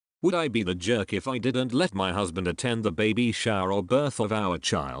Would I be the jerk if I didn't let my husband attend the baby shower or birth of our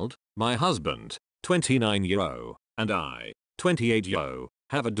child? My husband, 29-year-old, and I, 28-year-old,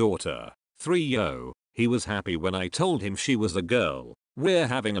 have a daughter, 3-year-old. He was happy when I told him she was a girl. We're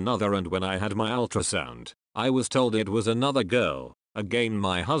having another, and when I had my ultrasound, I was told it was another girl. Again,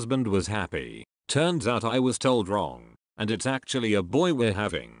 my husband was happy. Turns out I was told wrong, and it's actually a boy we're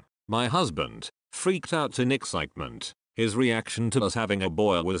having. My husband freaked out in excitement. His reaction to us having a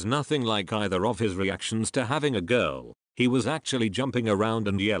boy was nothing like either of his reactions to having a girl. He was actually jumping around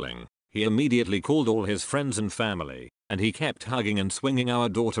and yelling. He immediately called all his friends and family, and he kept hugging and swinging our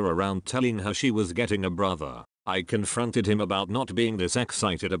daughter around, telling her she was getting a brother. I confronted him about not being this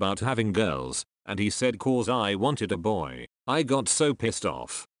excited about having girls, and he said cause I wanted a boy. I got so pissed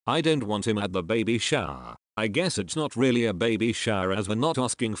off. I don't want him at the baby shower. I guess it's not really a baby shower as we're not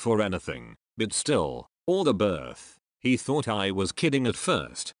asking for anything, but still, or the birth. He thought I was kidding at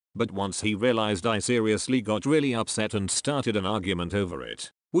first, but once he realized I seriously got really upset and started an argument over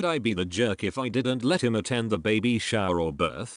it. Would I be the jerk if I didn't let him attend the baby shower or birth?